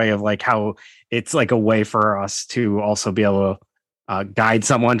first way of like how it's like a way for us to also be able to guide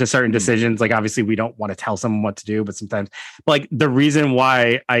someone to certain decisions. Like obviously we don't want to tell someone what to do, but sometimes like the reason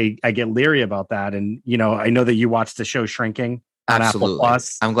why I get leery about that, and you know, I know that you watched the show Shrinking on Apple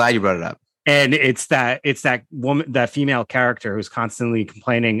Plus. I'm glad you brought it up. And it's that woman, that female character who's constantly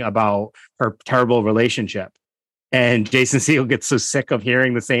complaining about her terrible relationship. And Jason Segel gets so sick of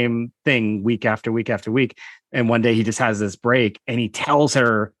hearing the same thing week after week after week. And one day he just has this break and he tells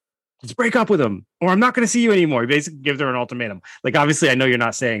her, just break up with him or I'm not going to see you anymore. He basically gives her an ultimatum. Like, obviously, I know you're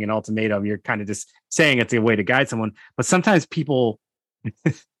not saying an ultimatum. You're kind of just saying it's a way to guide someone. But sometimes people,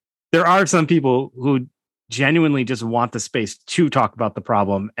 there are some people who genuinely just want the space to talk about the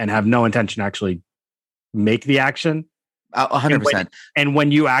problem and have no intention to actually make the action. 100%. And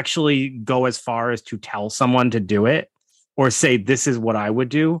when you actually go as far as to tell someone to do it or say, this is what I would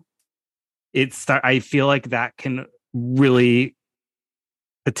do, I feel like that can really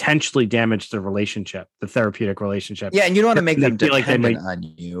potentially damage the relationship, the therapeutic relationship. Yeah. And you don't want to make them dependent on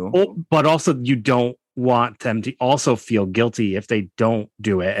you. But also you don't want them to also feel guilty if they don't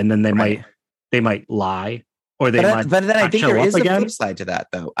do it. And then they might lie or they might. But then I think there is a flip side to that,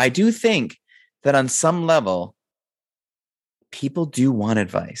 though. I do think that on some level, people do want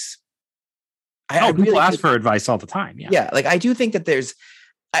advice. People really ask for advice all the time. Yeah. Yeah. Like I do think that there's,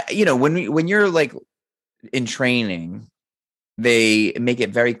 when you're like in training, they make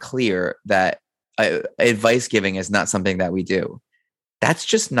it very clear that advice giving is not something that we do. That's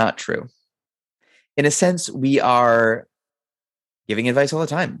just not true. In a sense, we are giving advice all the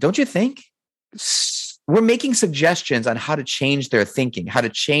time. Don't you think? We're making suggestions on how to change their thinking, how to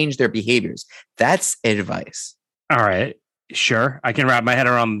change their behaviors. That's advice. All right. Sure. I can wrap my head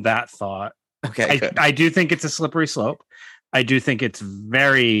around that thought. Okay. I do think it's a slippery slope. I do think it's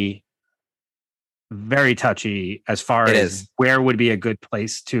very, very touchy as far as where would be a good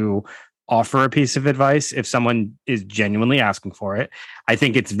place to offer a piece of advice if someone is genuinely asking for it. I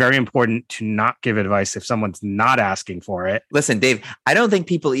think it's very important to not give advice if someone's not asking for it. Listen, Dave, I don't think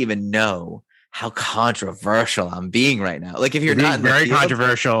people even know how controversial I'm being right now. Like if you're not very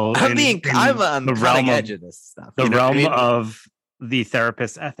controversial, I'm on the cutting edge of this stuff. The realm of the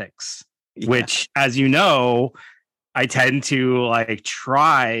therapist ethics, which, as you know, I tend to like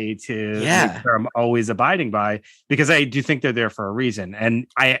try to make sure I'm always abiding by, because I do think they're there for a reason. And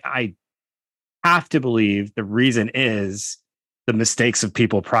I have to believe the reason is the mistakes of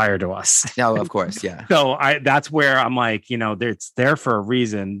people prior to us. No, of course. Yeah. So that's where I'm like, it's there for a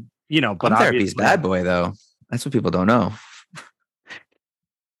reason, but therapy's bad boy though. That's what people don't know.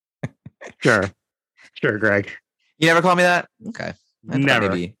 Sure, Greg. You never call me that? Okay. Never.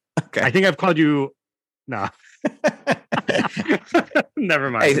 Maybe. Okay. I think I've called you. No.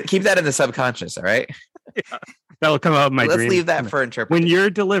 Never mind. Hey, keep that in the subconscious, all right? Yeah. That'll come out in my dream. Let's leave that for interpretation. When you're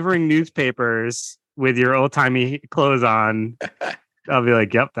delivering newspapers with your old-timey clothes on, I'll be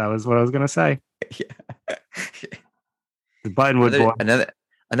like, yep, that was what I was going to say. Yeah. The Buttonwood boy.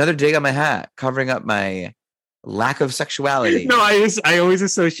 Another dig on my hat, covering up my lack of sexuality. No, I always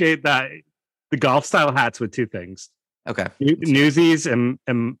associate that the golf style hats with two things. Okay. Newsies and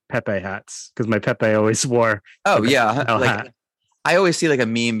Pepe hats, because my Pepe always wore. Oh yeah, like I always see like a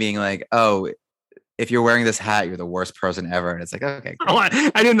meme being like, "Oh, if you're wearing this hat, you're the worst person ever," and it's like, okay. Oh,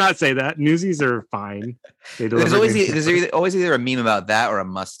 I did not say that. Newsies are fine. There's always either a meme about that or a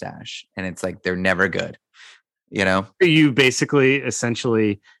mustache, and it's like they're never good. You basically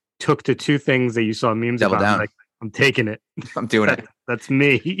essentially took the two things that you saw memes Double about. Down. Like, I'm taking it. I'm doing it. That's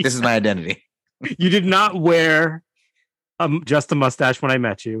me. This is my identity. You did not wear just a mustache when I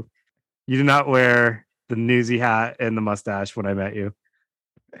met you. You did not wear the newsy hat and the mustache when I met you.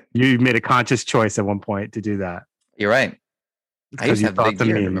 You made a conscious choice at one point to do that. You're right. I used to have big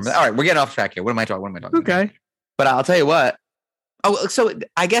beard. Remember that? All right, we're getting off track here. What am I talking about? Okay. But I'll tell you what. Oh, so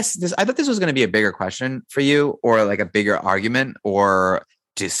I guess I thought this was going to be a bigger question for you, or like a bigger argument or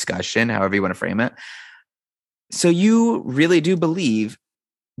discussion, however you want to frame it. So you really do believe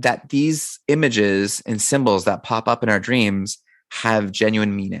that these images and symbols that pop up in our dreams have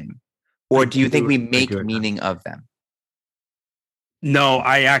genuine meaning? Or do you think we make meaning of them? No,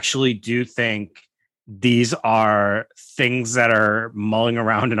 I actually do think these are things that are mulling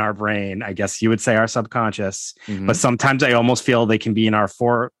around in our brain. I guess you would say our subconscious, but sometimes I almost feel they can be in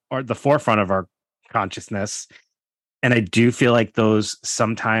the forefront of our consciousness. And I do feel like those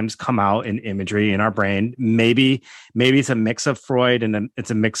sometimes come out in imagery in our brain. Maybe it's a mix of Freud and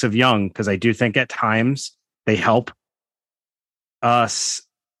it's a mix of Jung, because I do think at times they help us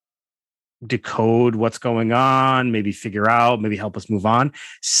decode what's going on, maybe figure out, maybe help us move on.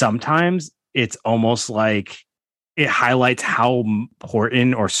 Sometimes it's almost like it highlights how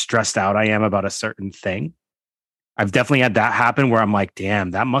important or stressed out I am about a certain thing. I've definitely had that happen where I'm like,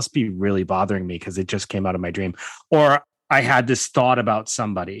 damn, that must be really bothering me because it just came out of my dream. Or I had this thought about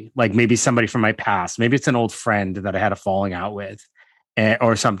somebody, like maybe somebody from my past. Maybe it's an old friend that I had a falling out with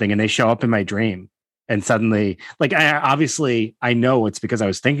or something, and they show up in my dream. And suddenly, like, I know it's because I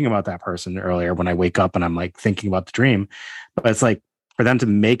was thinking about that person earlier when I wake up and I'm like thinking about the dream. But it's like for them to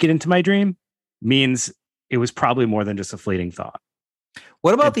make it into my dream means it was probably more than just a fleeting thought.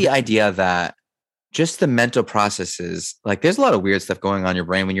 What about the idea that just the mental processes, like there's a lot of weird stuff going on in your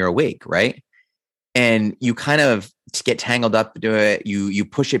brain when you're awake, right? And you kind of get tangled up into it. You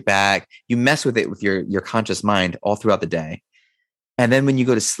push it back. You mess with it with your conscious mind all throughout the day. And then when you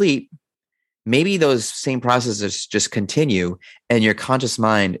go to sleep, maybe those same processes just continue and your conscious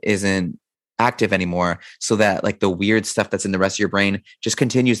mind isn't active anymore. So that like the weird stuff that's in the rest of your brain just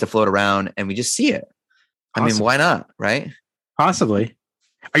continues to float around and we just see it. Possibly. I mean, why not? Right? Possibly.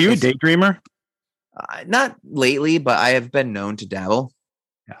 Are you a daydreamer? Not lately, but I have been known to dabble.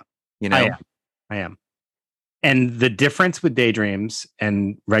 Yeah. You know, I am. And the difference with daydreams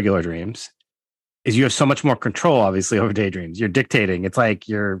and regular dreams is you have so much more control, obviously, over daydreams. You're dictating. It's like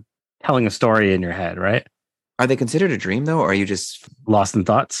you're telling a story in your head, right? Are they considered a dream though? Or are you just lost in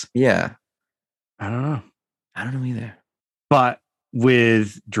thoughts? Yeah. I don't know. I don't know either. But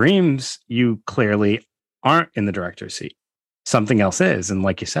with dreams, you clearly aren't in the director's seat. Something else is. And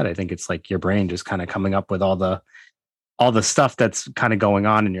like you said, I think it's like your brain just kind of coming up with all the stuff that's kind of going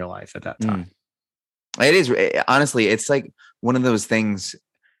on in your life at that time. It is, honestly, it's like one of those things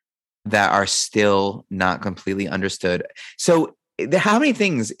that are still not completely understood. So how many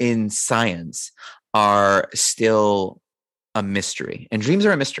things in science are still a mystery? And dreams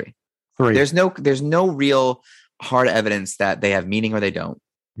are a mystery. 3. There's no real hard evidence that they have meaning or they don't.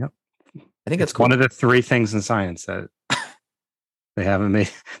 Yep. I think that's cool. One of the 3 things in science that they haven't made.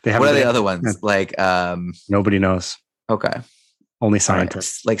 What are the other ones? Like nobody knows. Okay. Only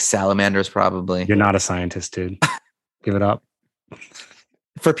scientists. Like salamanders, probably. You're not a scientist, dude. Give it up.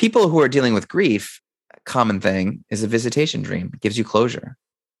 For people who are dealing with grief, a common thing is a visitation dream. It gives you closure.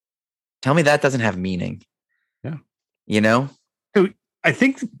 Tell me that doesn't have meaning. Yeah. You know? So I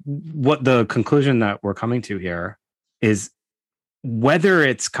think what the conclusion that we're coming to here is whether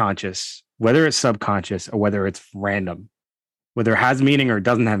it's conscious, whether it's subconscious, or whether it's random, whether it has meaning or it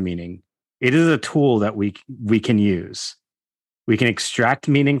doesn't have meaning, it is a tool that we can use. We can extract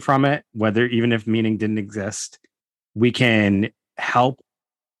meaning from it, whether even if meaning didn't exist. We can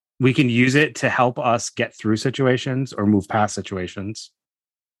use it to help us get through situations or move past situations.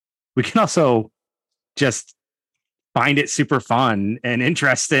 We can also just find it super fun and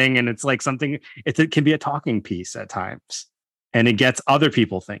interesting. And it's like something, it can be a talking piece at times. And it gets other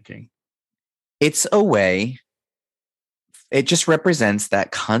people thinking. It's a way. It just represents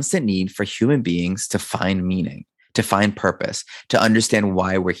that constant need for human beings to find meaning, to find purpose, to understand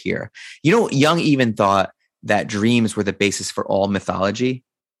why we're here. You know, Jung even thought that dreams were the basis for all mythology.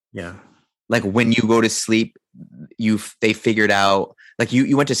 Yeah. Like when you go to sleep, they figured out, like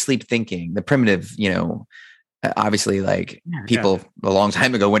you went to sleep thinking. The primitive, obviously like people a long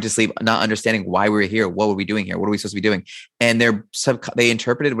time ago went to sleep not understanding why we were here. What were we doing here? What are we supposed to be doing? And they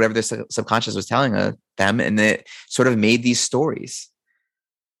interpreted whatever their subconscious was telling them, and it sort of made these stories.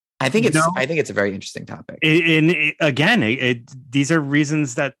 I think it's a very interesting topic. These are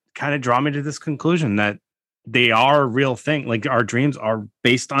reasons that kind of draw me to this conclusion that they are a real thing. Like our dreams are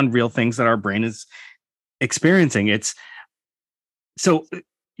based on real things that our brain is experiencing. It's so,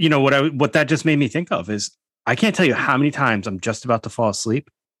 what that just made me think of is I can't tell you how many times I'm just about to fall asleep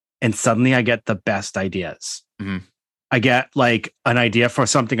and suddenly I get the best ideas. Mm-hmm. I get like an idea for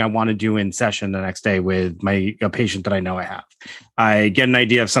something I want to do in session the next day with a patient that I know I have. I get an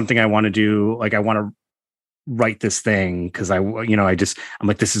idea of something I want to do. Like I want to write this thing because I'm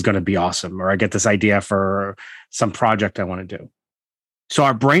like, this is going to be awesome. Or I get this idea for some project I want to do. So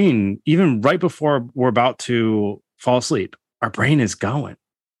our brain, even right before we're about to fall asleep, our brain is going.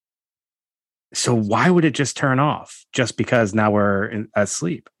 So why would it just turn off just because now we're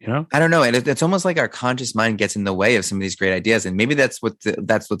asleep? I don't know. And it's almost like our conscious mind gets in the way of some of these great ideas. And maybe that's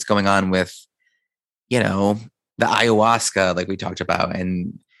what's going on with, the ayahuasca, like we talked about,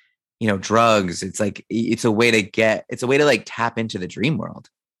 and drugs. It's like it's a way to like tap into the dream world.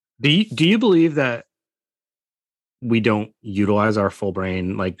 Do you believe that we don't utilize our full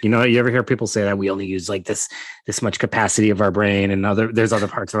brain? Like, you ever hear people say that we only use like this much capacity of our brain, and there's other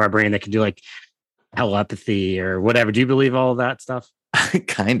parts of our brain that can do like telepathy or whatever. Do you believe all of that stuff?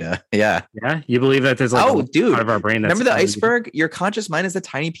 Kinda, yeah. Yeah, you believe that there's like dude, part of our brain that's remember the iceberg? Your conscious mind is a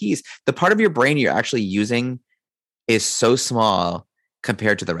tiny piece. The part of your brain you're actually using is so small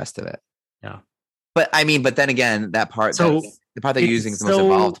compared to the rest of it. Yeah. But then again, that part, the part that you're using is the most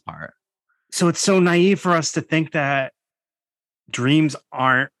evolved part. So it's so naive for us to think that dreams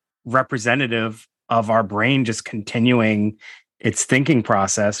aren't representative of our brain just continuing its thinking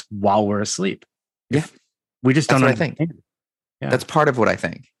process while we're asleep. Yeah. We just don't think. Yeah. That's part of what I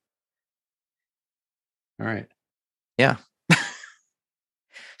think. All right. Yeah.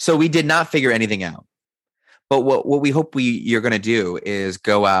 So we did not figure anything out. But what we hope you're going to do is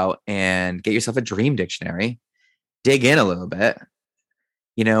go out and get yourself a dream dictionary, dig in a little bit,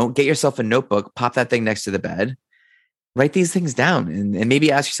 get yourself a notebook, pop that thing next to the bed, write these things down, and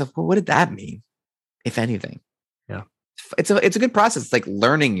maybe ask yourself, well, what did that mean, if anything? Yeah. It's a good process. It's like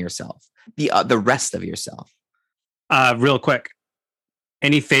learning yourself, the rest of yourself. Real quick,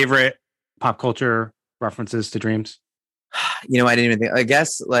 any favorite pop culture references to dreams? I didn't even think. I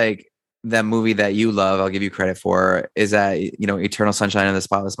guess like that movie that you love, I'll give you credit for, is that Eternal Sunshine of the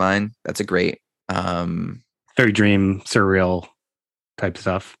Spotless Mind. That's a great very dream surreal type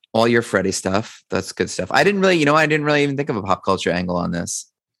stuff. All your Freddy stuff. That's good stuff. I didn't really even think of a pop culture angle on this.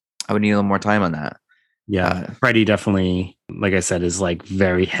 I would need a little more time on that. Yeah, Freddy definitely, like I said, is like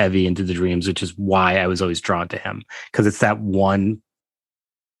very heavy into the dreams, which is why I was always drawn to him, because it's that one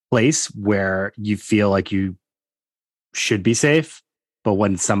place where you feel like you should be safe, but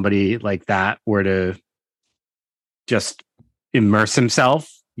when somebody like that were to just immerse himself,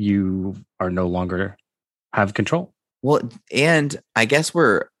 you are no longer have control. Well, and I guess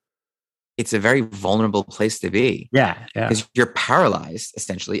it's a very vulnerable place to be. Yeah. Because you're paralyzed,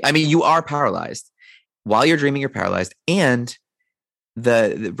 essentially. I mean, you are paralyzed. While you're dreaming, you're paralyzed, and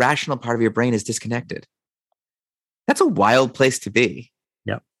the rational part of your brain is disconnected. That's a wild place to be.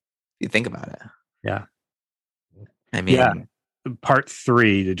 Yep. You think about it. Yeah. I mean, Part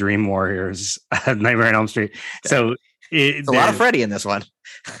 3, the Dream Warriors, Nightmare on Elm Street. So it's a lot of Freddy in this one.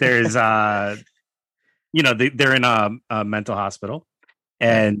 There's, they're in a mental hospital,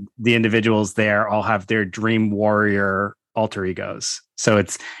 and the individuals there all have their Dream Warrior alter egos. So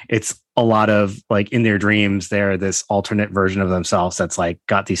it's a lot of like in their dreams, they're this alternate version of themselves that's like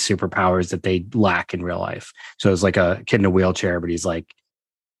got these superpowers that they lack in real life. So it's like a kid in a wheelchair, but he's like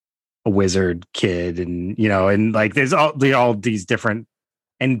a wizard kid, and and like there's all these different,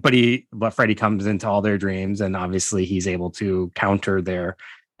 but Freddy comes into all their dreams, and obviously he's able to counter their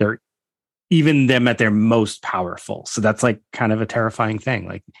even them at their most powerful. So that's like kind of a terrifying thing.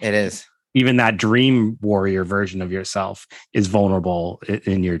 Like it is. Even that dream warrior version of yourself is vulnerable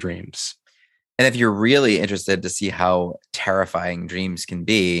in your dreams. And if you're really interested to see how terrifying dreams can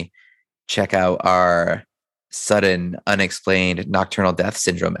be, check out our sudden, unexplained nocturnal death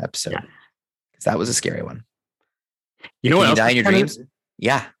syndrome episode. Because that was a scary one. Can you die in your dreams?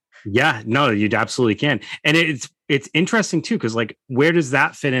 Yeah. Yeah, no, you absolutely can. And it's interesting too, because like, where does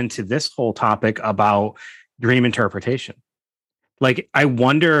that fit into this whole topic about dream interpretation? Like, I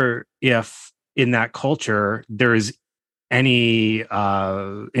wonder if in that culture there's any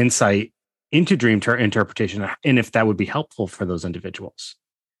insight into dream interpretation, and if that would be helpful for those individuals,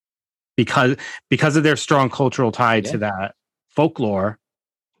 because of their strong cultural tie to that folklore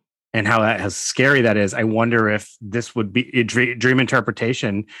and how scary that is. I wonder if this would be dream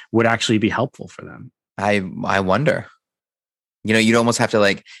interpretation would actually be helpful for them. I wonder. You'd almost have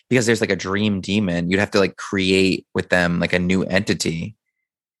to because there's like a dream demon, you'd have to create with them like a new entity,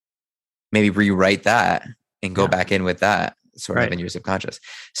 maybe rewrite that and go back in with that sort of in your subconscious.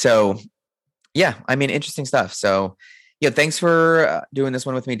 So yeah, I mean, interesting stuff. So yeah, thanks for doing this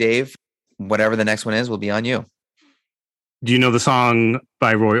one with me, Dave. Whatever the next one is will be on you. Do you know the song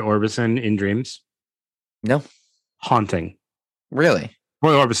by Roy Orbison, In Dreams? No. Haunting. Really?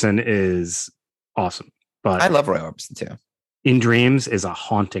 Roy Orbison is awesome. But I love Roy Orbison too. In Dreams is a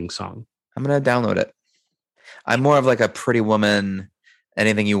haunting song. I'm going to download it. I'm more of like a Pretty Woman,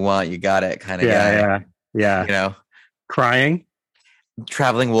 anything you want, you got it kind of guy. Yeah. Crying.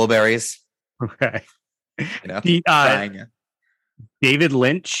 Traveling Wilburys. Okay. David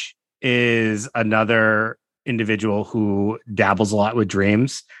Lynch is another individual who dabbles a lot with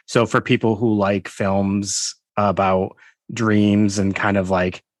dreams. So for people who like films about dreams and kind of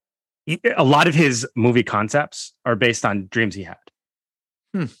like a lot of his movie concepts are based on dreams he had.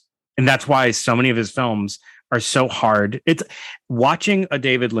 And that's why so many of his films are so hard. It's watching a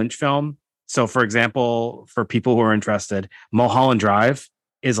David Lynch film. So, for example, for people who are interested, Mulholland Drive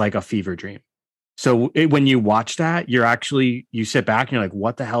is like a fever dream. So when you watch that, you sit back and you're like,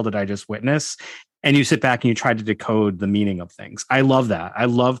 what the hell did I just witness? And you sit back and you try to decode the meaning of things. I love that.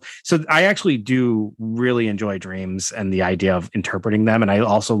 So I actually do really enjoy dreams and the idea of interpreting them. And I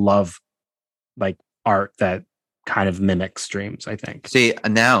also love like art that kind of mimics dreams, I think. See,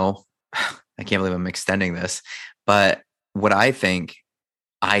 now I can't believe I'm extending this, but what I think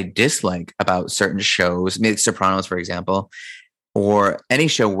I dislike about certain shows, maybe Sopranos, for example, or any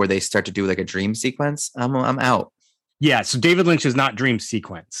show where they start to do like a dream sequence, I'm out. Yeah, so David Lynch is not dream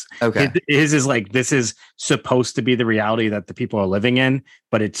sequence. Okay. His is like, this is supposed to be the reality that the people are living in,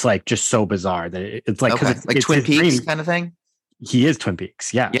 but it's like just so bizarre that it's like, okay. It's Twin Peaks dream. Kind of thing. He is Twin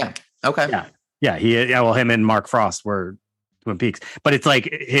Peaks. Yeah. Yeah. Okay. Yeah. Well, him and Mark Frost were Twin Peaks, but it's like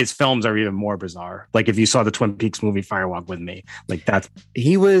his films are even more bizarre. Like if you saw the Twin Peaks movie Firewalk with Me, like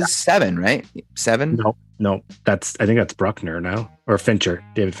he was 7, right? 7? No, I think that's Bruckner now, or Fincher,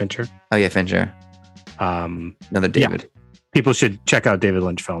 David Fincher. Oh yeah, Fincher. Another David. Yeah. People should check out David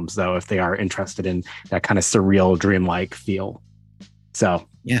Lynch films though if they are interested in that kind of surreal, dreamlike feel. So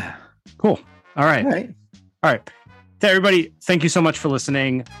yeah, cool. All right. To everybody, thank you so much for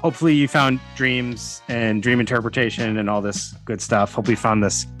listening. Hopefully you found dreams and dream interpretation and all this good stuff. Hopefully you found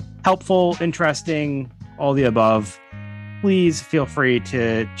this helpful, interesting, all the above. Please feel free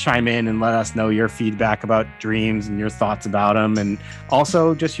to chime in and let us know your feedback about dreams and your thoughts about them, and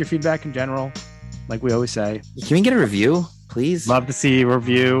also just your feedback in general. Like we always say, can we get a review, please? Love to see a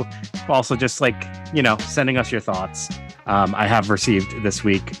review. Also, just like, sending us your thoughts. I have received this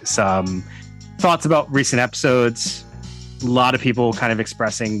week some thoughts about recent episodes. A lot of people kind of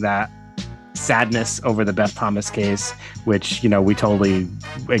expressing that sadness over the Beth Thomas case, which, we totally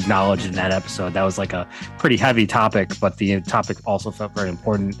acknowledged in that episode. That was like a pretty heavy topic, but the topic also felt very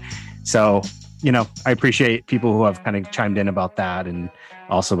important. So, I appreciate people who have kind of chimed in about that and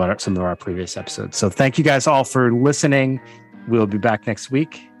also about some of our previous episodes. So thank you guys all for listening. We'll be back next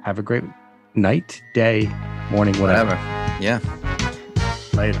week. Have a great night, day, morning, whatever. Yeah.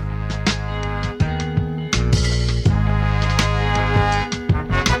 Later.